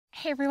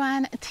Hey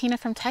everyone, Tina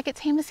from Target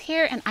Team is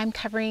here and I'm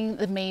covering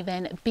the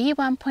Maven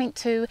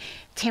B1.2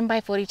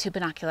 10x42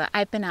 binocular.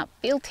 I've been out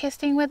field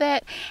testing with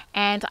it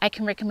and I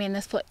can recommend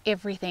this for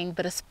everything,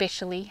 but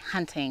especially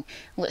hunting.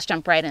 Let's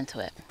jump right into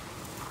it.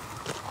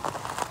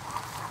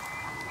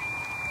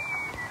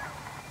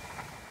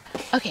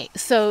 Okay,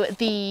 so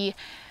the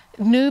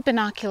new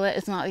binocular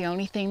is not the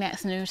only thing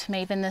that's new to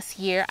Maven this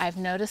year. I've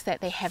noticed that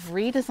they have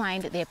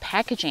redesigned their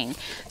packaging.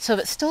 So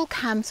it still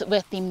comes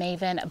with the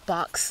Maven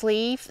box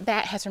sleeve.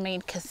 That has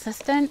remained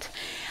consistent,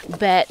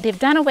 but they've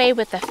done away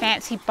with the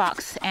fancy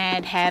box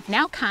and have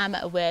now come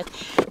with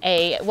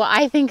a, well,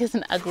 I think is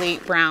an ugly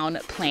brown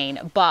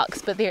plain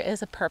box, but there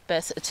is a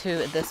purpose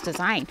to this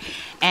design.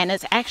 And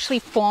it's actually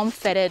form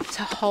fitted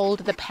to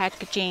hold the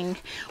packaging,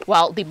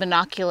 well, the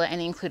binocular and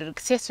the included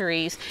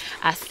accessories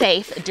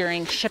safe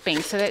during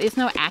shipping, so that there's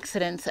no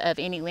accidents of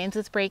any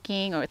lenses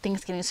breaking or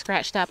things getting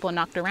scratched up or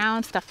knocked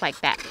around, stuff like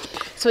that.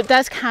 So it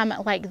does come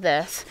like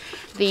this.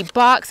 The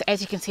box, as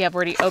you can see, I've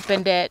already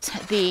opened it.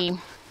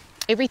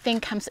 Everything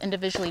comes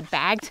individually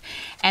bagged,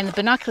 and the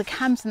binocular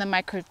comes in the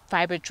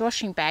microfiber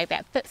drawstring bag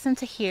that fits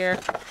into here.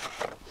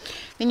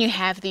 Then you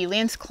have the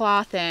lens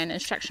cloth and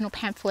instructional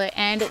pamphlet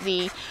and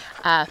the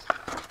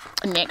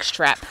neck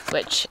strap,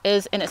 which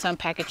is in its own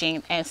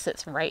packaging and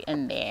sits right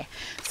in there.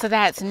 So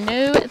that's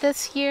new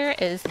this year,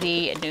 is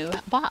the new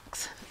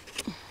box.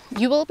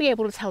 You will be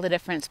able to tell the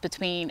difference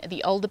between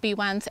the older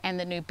B1s and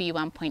the new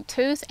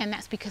B1.2s, and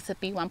that's because the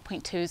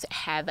B1.2s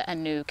have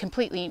a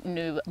completely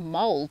new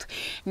mold.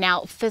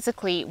 Now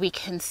physically we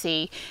can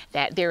see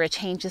that there are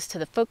changes to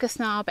the focus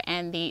knob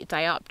and the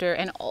diopter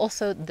and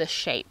also the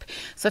shape.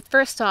 So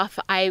first off,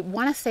 I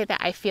want to say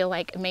that I feel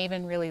like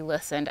Maven really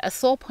listened. A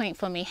sore point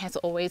for me has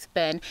always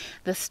been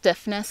the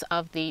stiffness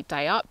of the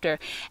diopter,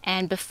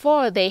 and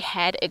before they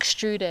had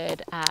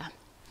extruded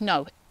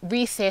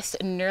recessed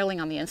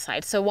knurling on the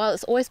inside. So while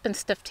it's always been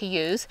stiff to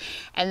use,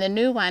 and the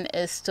new one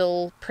is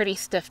still pretty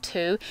stiff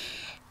too,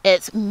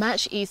 it's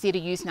much easier to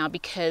use now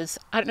because,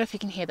 I don't know if you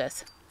can hear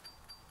this.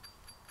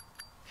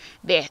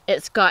 There,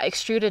 it's got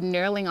extruded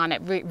knurling on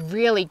it,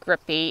 really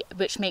grippy,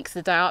 which makes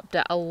the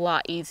diopter a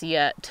lot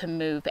easier to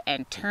move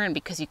and turn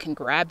because you can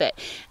grab it.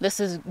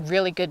 This is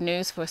really good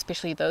news for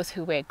especially those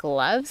who wear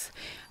gloves.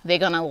 They're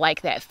gonna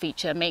like that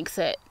feature. Makes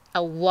it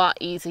a lot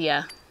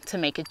easier to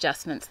make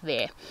adjustments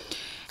there.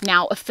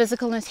 Now,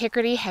 physical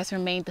integrity has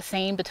remained the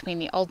same between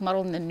the old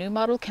model and the new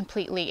model,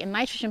 completely in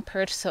nitrogen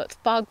purged, so it's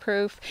fog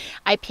proof,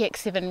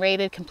 IPX7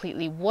 rated,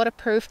 completely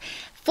waterproof,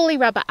 fully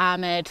rubber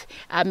armored,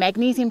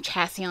 magnesium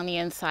chassis on the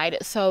inside,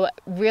 so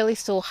really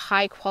still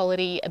high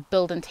quality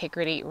build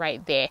integrity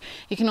right there.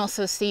 You can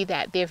also see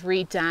that they've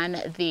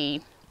redone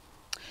the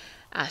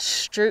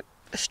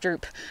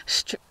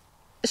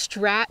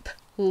strap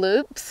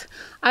loops.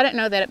 I don't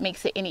know that it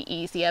makes it any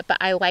easier, but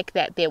I like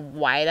that they're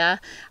wider.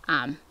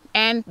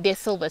 And they're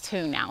silver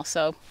too now,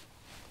 so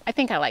I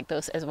think I like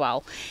those as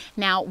well.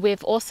 Now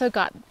we've also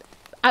got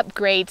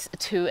upgrades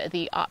to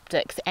the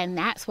optics, and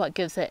that's what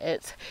gives it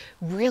its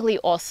really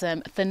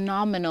awesome,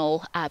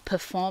 phenomenal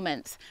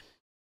performance.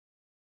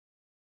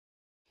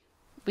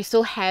 We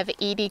still have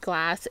ED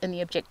glass in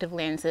the objective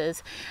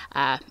lenses,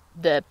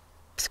 the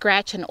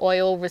scratch and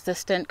oil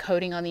resistant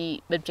coating on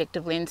the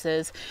objective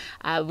lenses.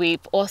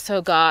 We've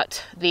also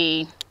got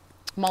the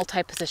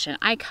multi-position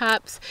eye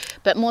cups,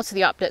 but more to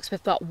the optics,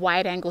 we've got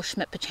wide angle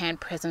Schmidt-Pachand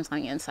prisms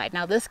on the inside.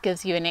 Now this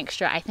gives you an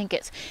extra, I think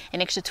it's an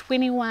extra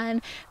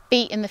 21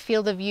 feet in the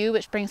field of view,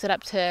 which brings it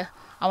up to,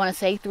 I want to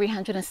say,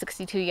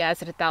 362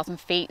 yards at 1,000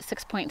 feet,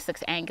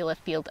 6.6 angular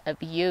field of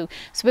view.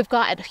 So we've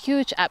got a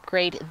huge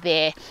upgrade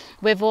there.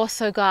 We've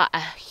also got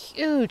a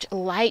huge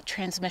light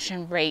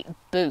transmission rate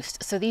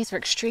boost. So these are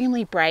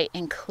extremely bright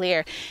and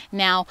clear.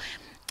 Now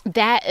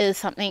that is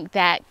something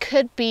that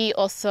could be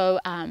also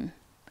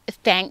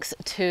thanks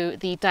to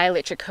the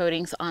dielectric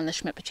coatings on the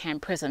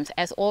Schmidt-Pachand prisms.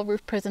 As all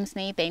roof prisms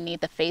need, they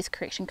need the phase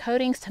correction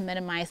coatings to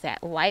minimize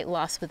that light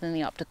loss within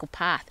the optical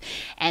path,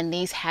 and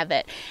these have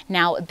it.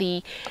 Now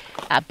the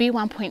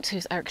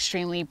B1.2s are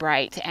extremely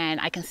bright, and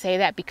I can say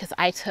that because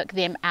I took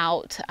them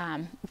out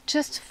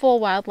just for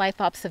wildlife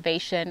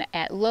observation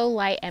at low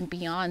light and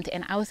beyond,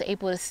 and I was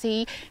able to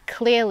see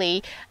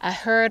clearly a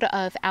herd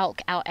of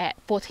elk out at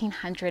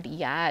 1,400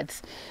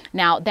 yards.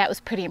 Now that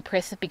was pretty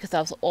impressive because I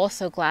was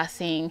also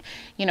glassing,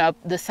 you know,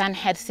 the sun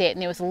had set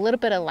and there was a little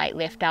bit of light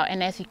left out,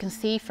 and as you can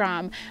see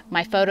from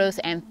my photos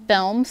and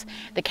films,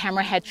 the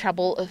camera had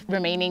trouble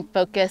remaining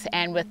focused,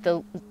 and with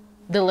the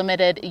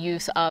limited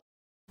use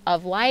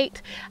of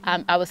light,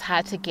 I was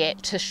hard to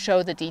get to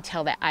show the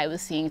detail that I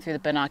was seeing through the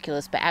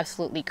binoculars, but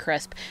absolutely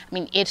crisp. I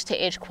mean, edge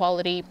to edge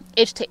quality,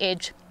 edge to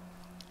edge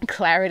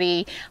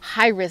clarity,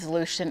 high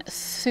resolution,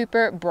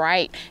 super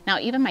bright. Now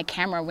even my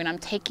camera, when I'm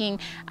taking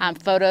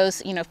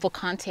photos, you know, for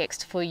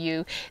context for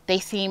you, they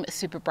seem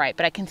super bright,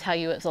 but I can tell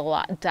you it's a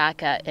lot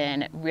darker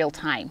in real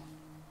time.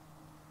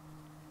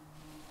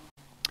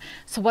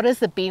 So what is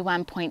the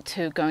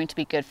B1.2 going to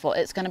be good for?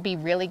 It's going to be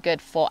really good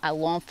for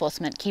law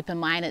enforcement. Keep in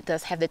mind it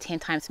does have the 10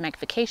 times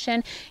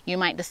magnification. You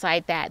might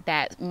decide that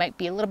that might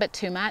be a little bit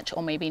too much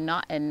or maybe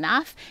not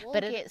enough,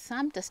 but it gets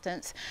some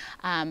distance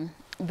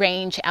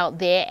range out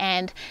there,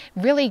 and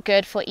really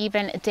good for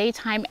even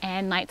daytime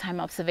and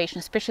nighttime observation,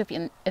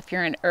 especially if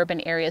you're in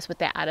urban areas with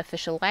that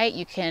artificial light.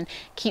 You can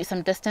keep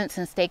some distance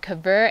and stay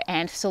covert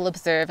and still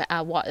observe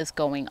what is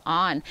going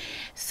on.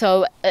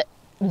 So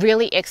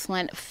really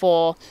excellent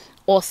for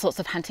all sorts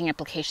of hunting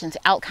applications.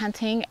 Elk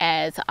hunting,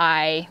 as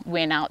I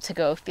went out to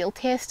go field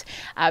test.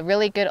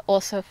 Really good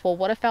also for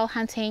waterfowl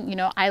hunting. You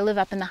know, I live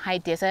up in the high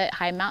desert,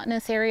 high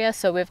mountainous area,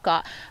 so we've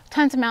got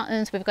tons of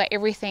mountains. We've got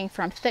everything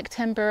from thick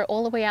timber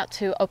all the way out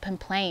to open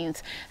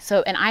plains.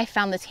 So, and I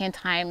found the 10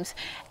 times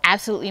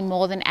absolutely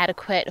more than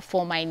adequate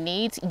for my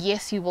needs.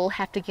 Yes, you will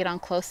have to get on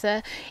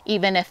closer,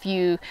 even if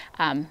you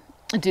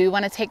do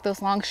want to take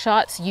those long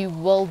shots. You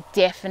will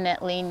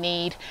definitely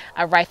need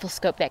a rifle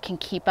scope that can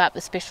keep up,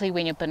 especially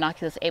when your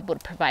binocular is able to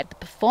provide the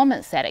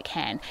performance that it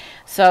can.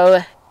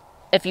 So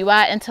if you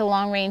are into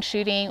long range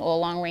shooting or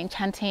long range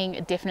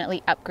hunting,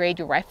 definitely upgrade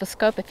your rifle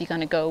scope if you're going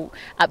to go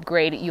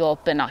upgrade your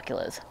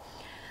binoculars.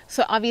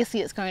 So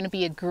obviously it's going to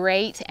be a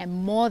great and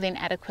more than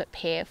adequate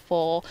pair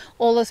for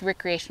all those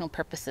recreational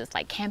purposes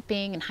like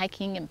camping and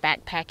hiking and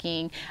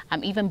backpacking,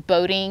 even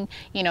boating.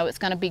 You know, it's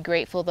going to be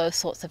great for those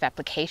sorts of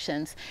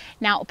applications.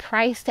 Now,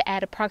 priced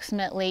at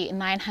approximately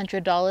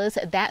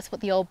 $900, that's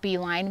what the old B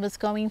line was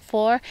going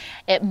for.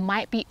 It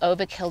might be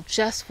overkill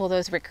just for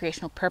those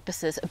recreational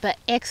purposes, but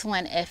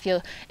excellent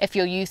if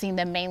you're using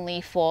them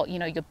mainly for, you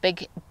know, your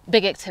big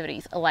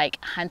activities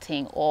like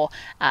hunting or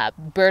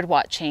bird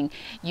watching.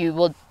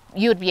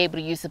 You would be able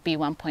to use the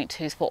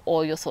B1.2s for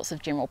all your sorts of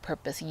general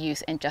purpose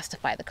use and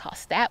justify the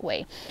cost that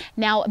way.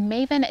 Now,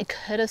 Maven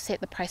could have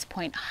set the price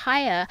point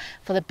higher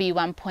for the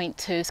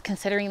B1.2s,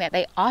 considering that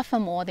they offer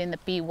more than the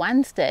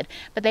B1s did,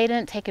 but they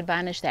didn't take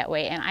advantage that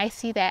way. And I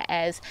see that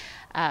as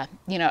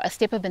you know, a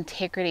step of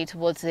integrity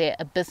towards their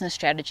business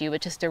strategy,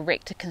 which is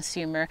direct to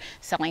consumer,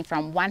 selling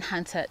from one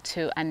hunter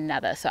to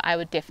another. So I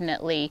would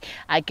definitely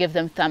give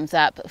them thumbs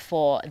up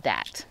for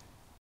that.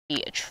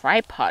 The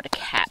tripod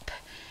cap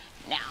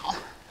now.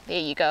 There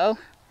you go.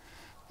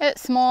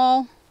 It's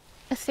small,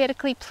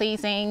 aesthetically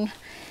pleasing,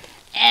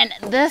 and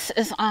this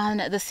is on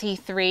the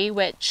C3,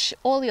 which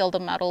all the older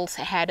models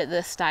had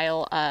this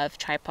style of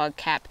tripod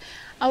cap,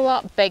 a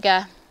lot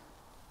bigger.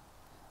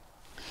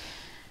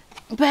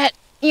 But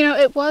you know,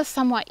 it was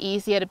somewhat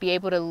easier to be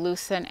able to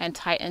loosen and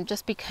tighten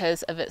just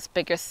because of its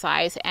bigger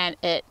size, and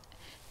it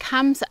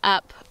comes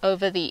up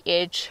over the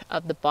edge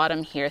of the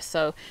bottom here,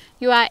 so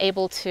you are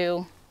able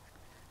to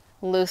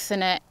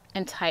loosen it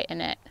and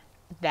tighten it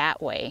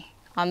that way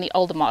on the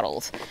older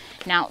models.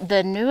 Now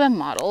the newer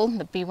model,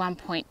 the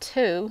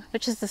B1.2,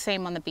 which is the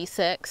same on the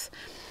B6,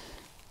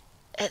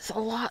 it's a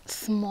lot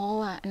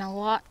smaller and a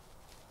lot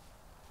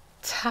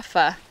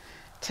tougher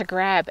to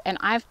grab, and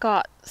I've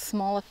got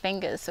smaller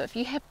fingers, so if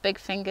you have big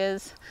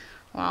fingers,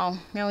 well,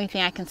 the only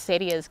thing I can say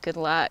to you is good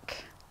luck.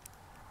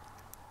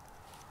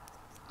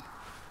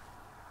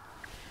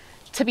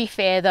 To be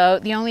fair though,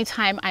 the only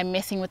time I'm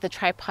messing with the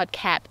tripod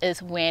cap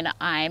is when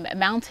I'm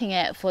mounting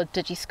it for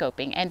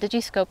digiscoping. And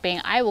digiscoping,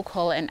 I will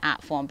call it an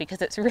art form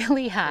because it's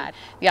really hard.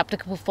 The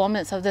optical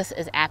performance of this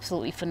is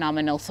absolutely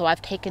phenomenal. So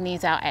I've taken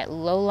these out at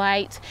low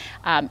light,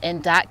 in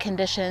dark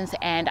conditions,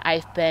 and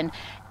I've been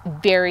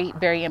very,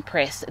 very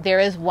impressed. There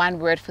is one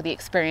word for the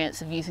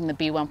experience of using the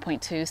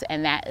B1.2s,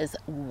 and that is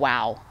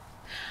wow.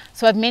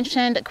 So I've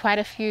mentioned quite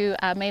a few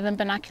Maven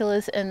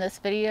binoculars in this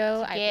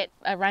video. I get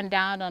a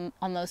rundown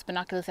on those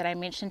binoculars that I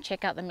mentioned.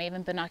 Check out the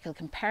Maven binocular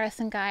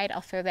comparison guide. I'll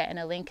throw that in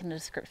a link in the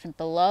description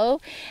below.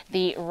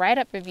 The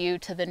write-up review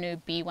to the new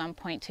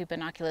B1.2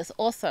 binoculars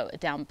also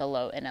down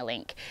below in a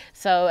link.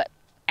 So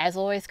as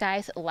always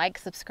guys, like,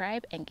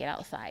 subscribe, and get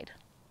outside.